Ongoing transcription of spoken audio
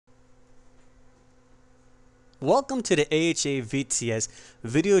Welcome to the AHA-VTS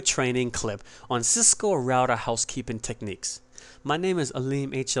video training clip on Cisco router housekeeping techniques. My name is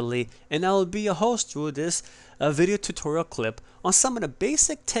Aleem H. Ali and I will be your host through this video tutorial clip on some of the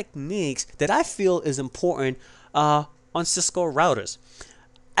basic techniques that I feel is important on Cisco routers.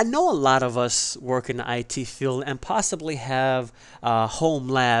 I know a lot of us work in the IT field and possibly have a home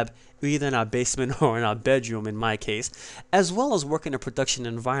lab either in our basement or in our bedroom in my case, as well as work in a production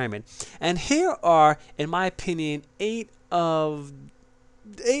environment. And here are, in my opinion, eight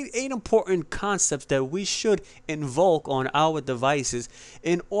important concepts that we should invoke on our devices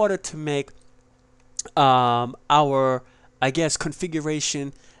in order to make our,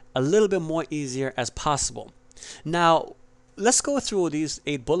 configuration a little bit more easier as possible. Now, let's go through these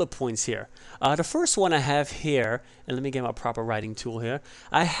 8 bullet points here. The first one I have here, and let me get my proper writing tool here.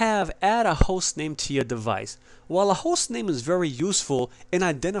 I have add a host name to your device. While a host name is very useful in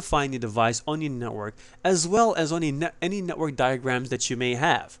identifying your device on your network, as well as on any network diagrams that you may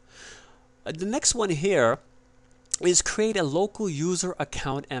have. The next one here is create a local user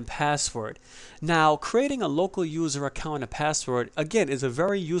account and password. Now, creating a local user account and password, again, is a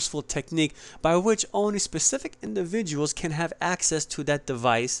very useful technique by which only specific individuals can have access to that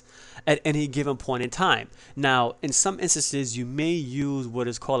device at any given point in time. Now, in some instances, you may use what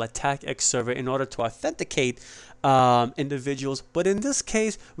is called a TACX server in order to authenticate individuals, but in this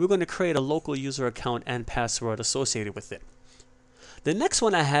case, we're going to create a local user account and password associated with it. The next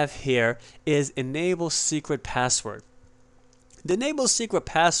one I have here is enable secret password. The enable secret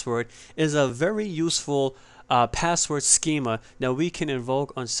password is a very useful password schema that we can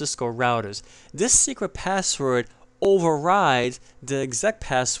invoke on Cisco routers. This secret password overrides the exec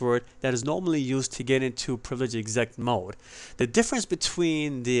password that is normally used to get into privileged exec mode. The difference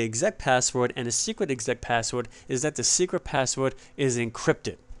between the exec password and the secret exec password is that the secret password is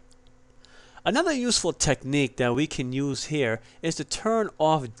encrypted. Another useful technique that we can use here is to turn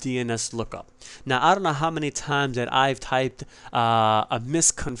off DNS lookup. Now, I don't know how many times that I've typed a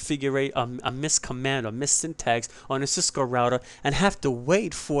miscommand or missyntax on a Cisco router and have to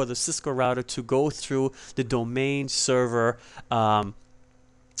wait for the Cisco router to go through the domain server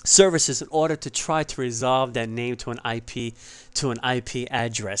services in order to try to resolve that name to an IP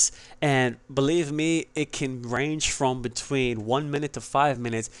address. And believe me, it can range from between 1 minute to 5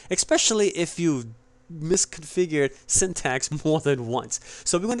 minutes, especially if you've misconfigured syntax more than once.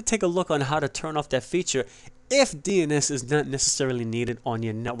 So we're going to take a look on how to turn off that feature if DNS is not necessarily needed on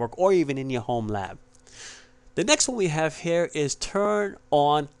your network or even in your home lab. The next one we have here is turn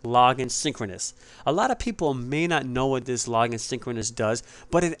on login synchronous. A lot of people may not know what this login synchronous does,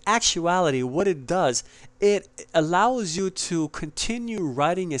 but in actuality what it does, it allows you to continue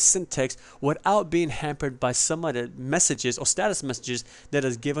writing your syntax without being hampered by some of the messages or status messages that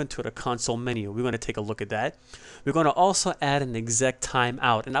is given to the console menu. We're going to take a look at that. We're going to also add an exec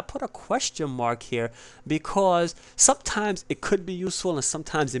timeout, and I put a question mark here because sometimes it could be useful and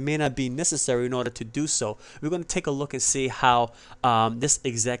sometimes it may not be necessary in order to do so. We're going to take a look and see how this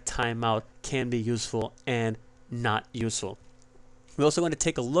exec timeout can be useful and not useful. We're also going to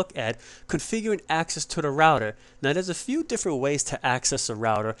take a look at configuring access to the router. Now, there's a few different ways to access a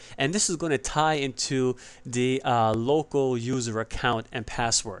router, and this is going to tie into the local user account and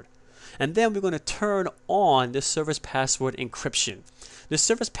password. And then we're going to turn on the service password encryption. The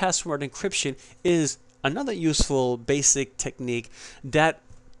service password encryption is another useful basic technique that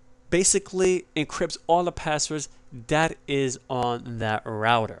basically encrypts all the passwords that is on that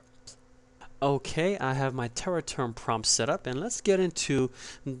router. Okay, I have my TerraTerm prompt set up, and let's get into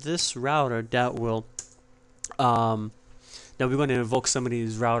this router that will now we're going to invoke some of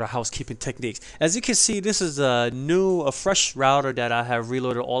these router housekeeping techniques. As you can see, this is a fresh router that I have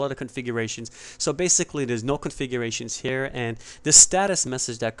reloaded all of the configurations. So basically, there's no configurations here, and the status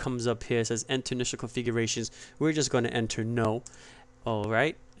message that comes up here says enter initial configurations. We're just going to enter no. All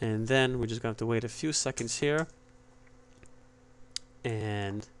right, and then we're just going to have to wait a few seconds here,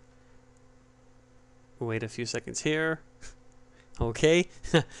 and wait a few seconds here. Okay,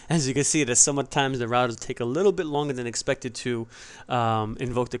 as you can see, that sometimes the routers take a little bit longer than expected to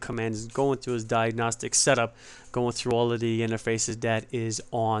invoke the commands, going through its diagnostic setup, going through all of the interfaces that is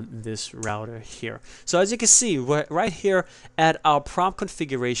on this router here. So as you can see, we're right here at our prompt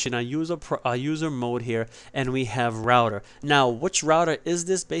configuration, our user mode here, and we have router. Now, which router is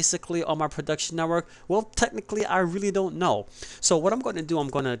this basically on my production network? Well, technically, I really don't know. So what I'm going to do, I'm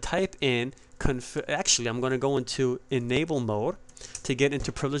going to type in I'm going to go into enable mode to get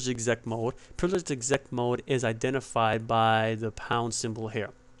into privileged exec mode. Privileged exec mode is identified by the pound symbol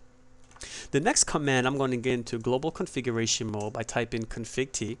here. The next command, I'm going to get into global configuration mode by typing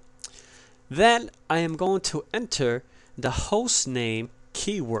config t. Then I am going to enter the hostname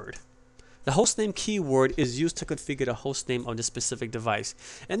keyword. The hostname keyword is used to configure the hostname of the specific device.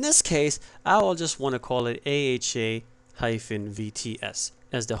 In this case, I will just want to call it AHA-VTS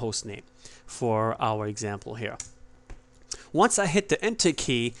as the hostname for our example here. Once I hit the enter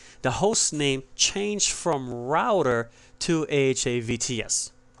key, the hostname changed from router to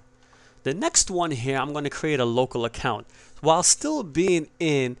AHA-VTS. The next one here, I'm going to create a local account. While still being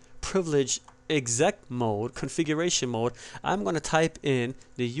in privilege exec mode, configuration mode, I'm going to type in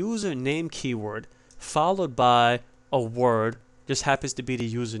the username keyword followed by a word, just happens to be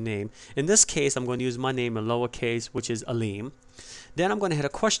the username. In this case, I'm going to use my name in lowercase, which is Alim. Then I'm going to hit a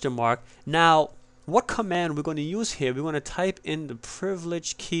question mark. Now, what command we're going to use here? We're going to type in the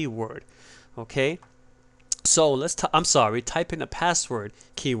privilege keyword. Okay, so type in the password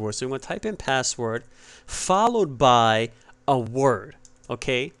keyword. So we're going to type in password followed by a word.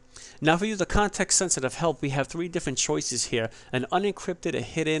 Okay, now if we use the context sensitive help, we have three different choices here: an unencrypted, a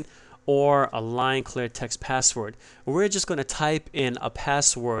hidden, or a line clear text password. We're just going to type in a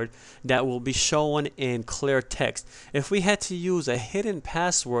password that will be shown in clear text. If we had to use a hidden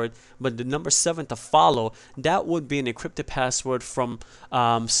password but the number 7 to follow, that would be an encrypted password from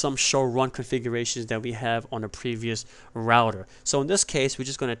some show run configurations that we have on a previous router. So in this case, we're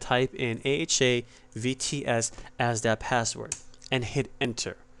just going to type in AHA-VTS as that password and hit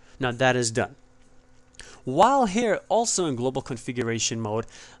enter. Now that is done. While here, also in global configuration mode,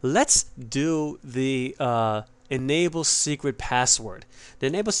 let's do the enable secret password. The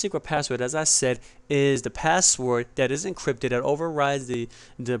enable secret password, as I said, is the password that is encrypted that overrides the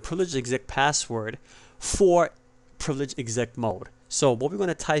privileged exec password for privileged exec mode. So what we're going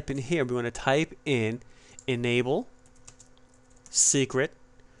to type in here, we're going to type in enable secret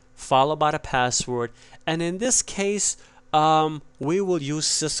followed by the password, and in this case, we will use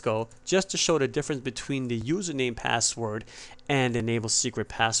Cisco just to show the difference between the username password and enable secret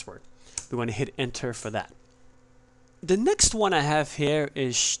password. We're going to hit enter for that. The next one I have here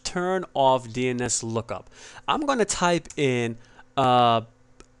is turn off DNS lookup. I'm going to type in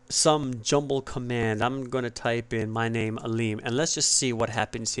some jumble command. I'm going to type in my name Alim, and let's just see what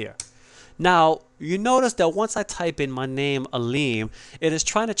happens here. Now, you notice that once I type in my name Alim, it is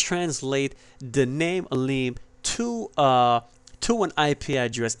trying to translate the name Alim to an IP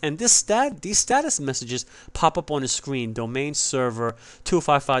address, and these status messages pop up on the screen. Domain server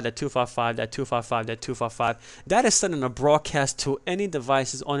 255.255.255.255. That is sending a broadcast to any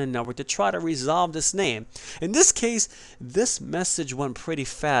devices on the network to try to resolve this name. In this case, this message went pretty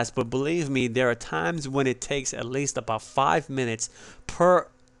fast, but believe me, there are times when it takes at least about 5 minutes per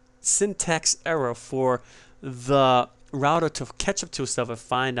syntax error for the router to catch up to itself and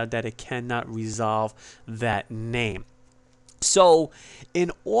find out that it cannot resolve that name. So in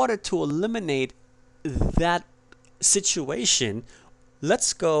order to eliminate that situation,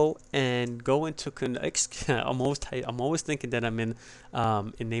 let's go into I'm always thinking that I'm in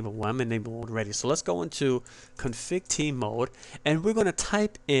enable. Well, I'm enabled already. So let's go into config T mode, and we're going to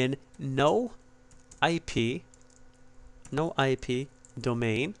type in no IP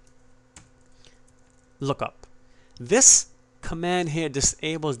domain lookup. This command here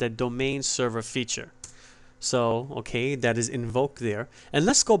disables the domain server feature. So, okay, that is invoked there. And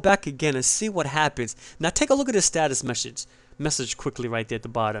let's go back again and see what happens. Now take a look at the status message quickly right there at the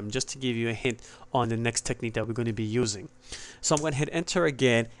bottom, just to give you a hint on the next technique that we're going to be using. So I'm going to hit enter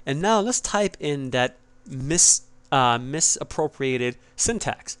again, and now let's type in that misappropriated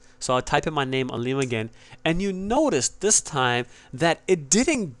syntax. So I'll type in my name Alim again, and you notice this time that it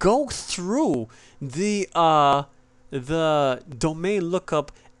didn't go through the domain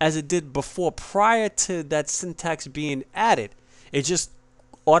lookup as it did before, prior to that syntax being added. It just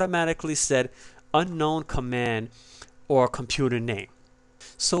automatically said unknown command or computer name.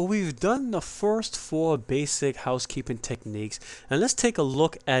 So we've done the first 4 basic housekeeping techniques, and let's take a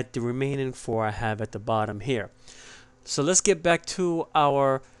look at the remaining 4 I have at the bottom here. So let's get back to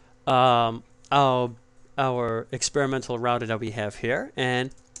our experimental router that we have here,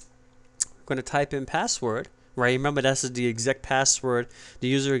 and we're going to type in password. Right, remember that's the exact password, the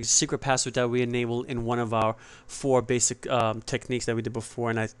user secret password that we enabled in one of our 4 basic techniques that we did before,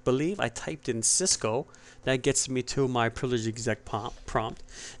 and I believe I typed in Cisco. That gets me to my privileged exec prompt.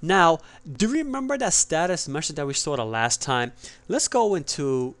 Now, do you remember that status message that we saw the last time? Let's go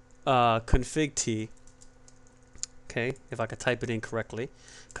into config T. Okay, if I could type it in correctly,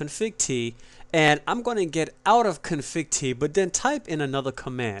 config T, and I'm going to get out of config T, but then type in another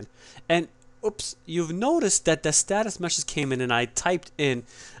command. And oops, you've noticed that the status message came in and I typed in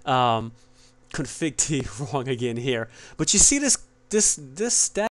config T wrong again here. But you see this status